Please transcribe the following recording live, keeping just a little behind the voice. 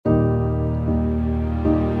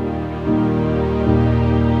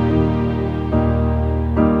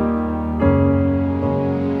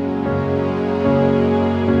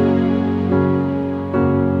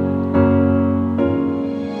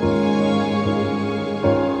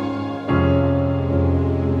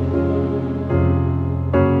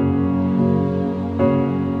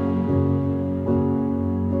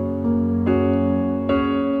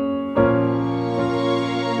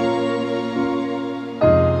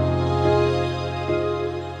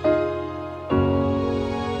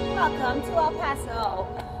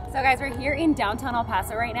So guys, we're here in downtown El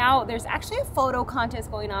Paso right now. There's actually a photo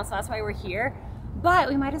contest going on, so that's why we're here. But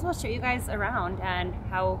we might as well show you guys around and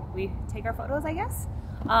how we take our photos, I guess.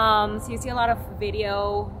 So you see a lot of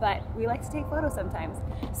video, but we like to take photos sometimes.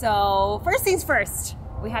 So first things first,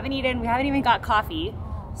 we haven't even got coffee.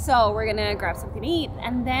 So we're gonna grab something to eat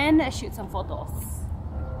and then shoot some photos.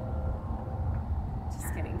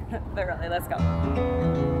 Just kidding, literally, let's go.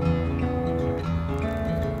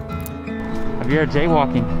 Javier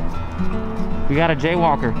jaywalking. We got a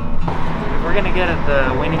jaywalker. If we're gonna get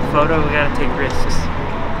the winning photo, we gotta take risks.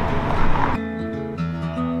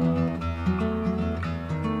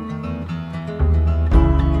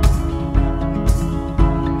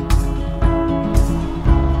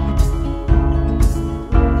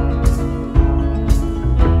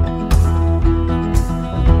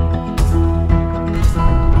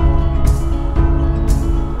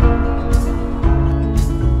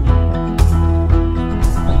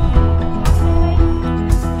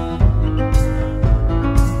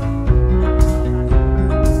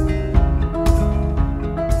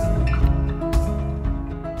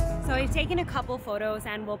 A couple photos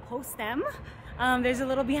and we'll post them. There's a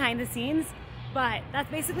little behind the scenes, but that's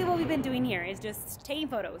basically what we've been doing here, is just taking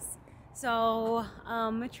photos. So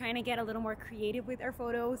trying to get a little more creative with our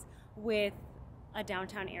photos with a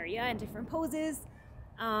downtown area and different poses.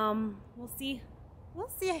 We'll see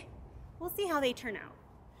how they turn out.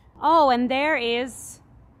 Oh, and there is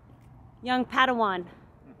young Padawan.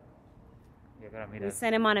 We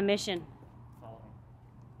sent him on a mission.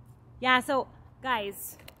 Yeah, so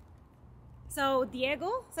guys, So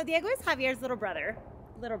Diego is Javier's little brother.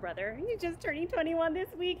 He's just turning 21 this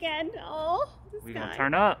weekend. Oh, we gonna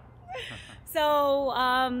turn up. So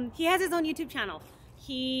he has his own YouTube channel.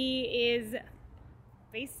 He is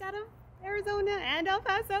based out of Arizona and El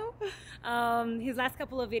Paso. His last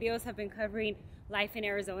couple of videos have been covering life in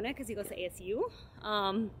Arizona because he goes to ASU.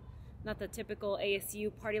 Not the typical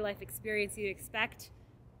ASU party life experience you'd expect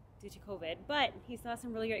due to COVID, but he still has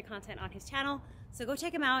some really great content on his channel. So go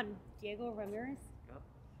check him out, Diego Ramirez. Yep.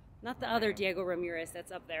 Not the other Diego Ramirez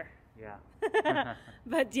that's up there. Yeah.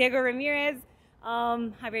 But Diego Ramirez,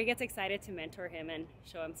 Javier gets excited to mentor him and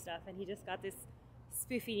show him stuff, and he just got this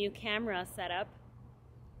spiffy new camera set up.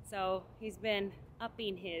 So he's been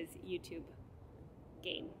upping his YouTube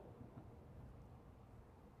game.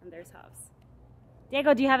 And there's Javs.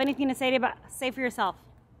 Diego, do you have anything to say for yourself?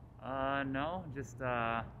 No, just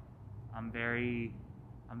I'm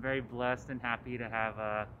very blessed and happy to have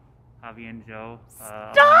Javi and Joe.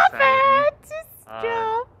 Stop it!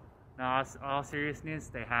 Stop. No, all seriousness,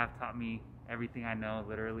 they have taught me everything I know.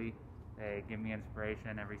 Literally, they give me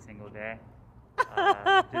inspiration every single day.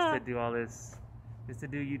 Just to do all this, just to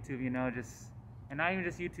do YouTube, you know, and not even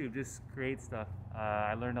just YouTube, just create stuff.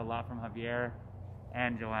 I learned a lot from Javier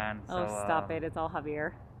and Joanne. So, stop it! It's all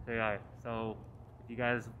Javier. So yeah, so if you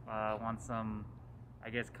guys want some, I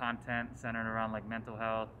guess, content centered around like mental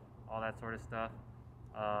health, all that sort of stuff,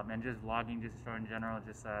 and just vlogging, just in general,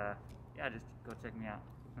 just go check me out.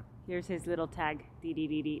 Here's his little tag,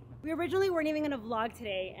 DDDD. We originally weren't even gonna vlog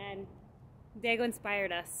today, and Diego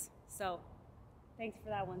inspired us. So thanks for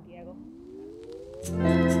that one, Diego.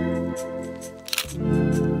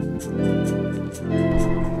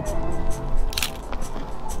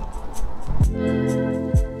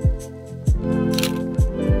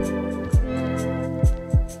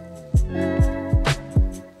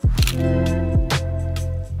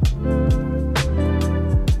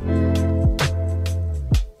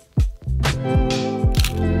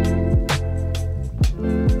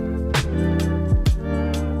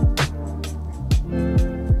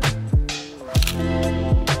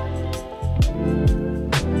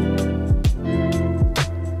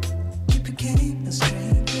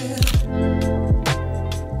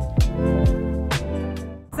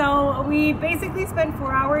 We basically spent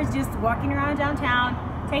 4 hours just walking around downtown,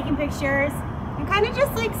 taking pictures, and kind of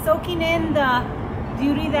just like soaking in the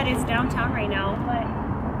beauty that is downtown right now. But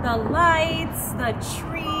the lights, the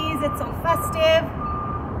trees, it's so festive.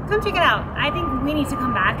 Come check it out. I think we need to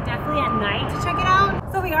come back definitely at night to check it out.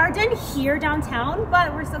 So we are done here downtown,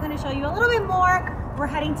 but we're still going to show you a little bit more. We're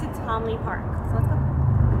heading to Tomley Park. So let's go.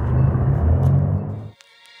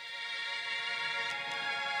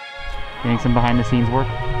 Getting some behind the scenes work.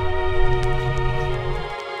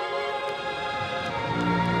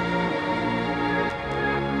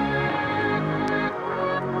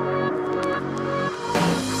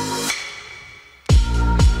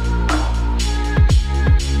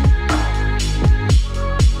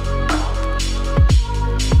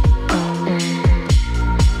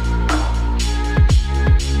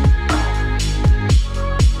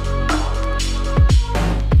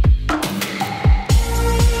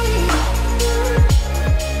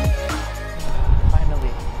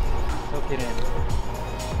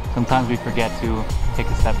 sometimes we forget to take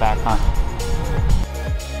a step back, huh?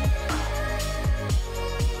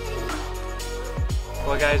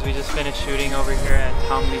 Well guys, we just finished shooting over here at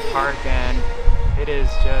Tomley Park and it is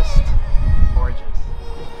just gorgeous.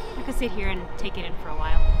 I could sit here and take it in for a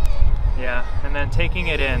while. Yeah, and then taking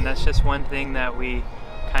it in, that's just one thing that we're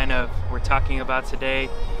talking about today.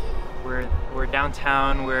 We're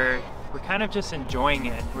downtown, we're kind of just enjoying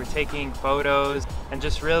it. We're taking photos and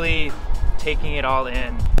just really taking it all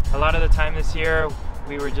in. A lot of the time this year,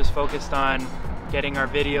 we were just focused on getting our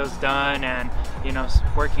videos done and, you know,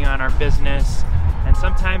 working on our business. And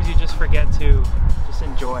sometimes you just forget to just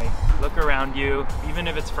enjoy. Look around you, even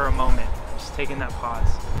if it's for a moment, just taking that pause.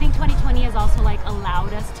 I think 2020 has also like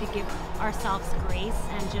allowed us to give ourselves grace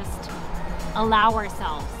and just allow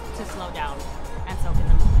ourselves to slow down and soak in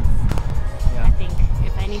the moments. Yeah. I think,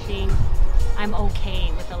 if anything, I'm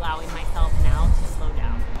okay with allowing myself now to slow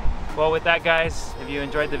down. Well, with that guys, if you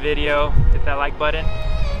enjoyed the video, hit that like button.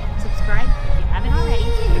 Subscribe if you haven't already.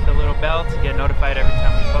 Hit the little bell to get notified every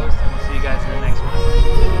time we post, and we'll see you guys in the next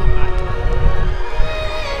one.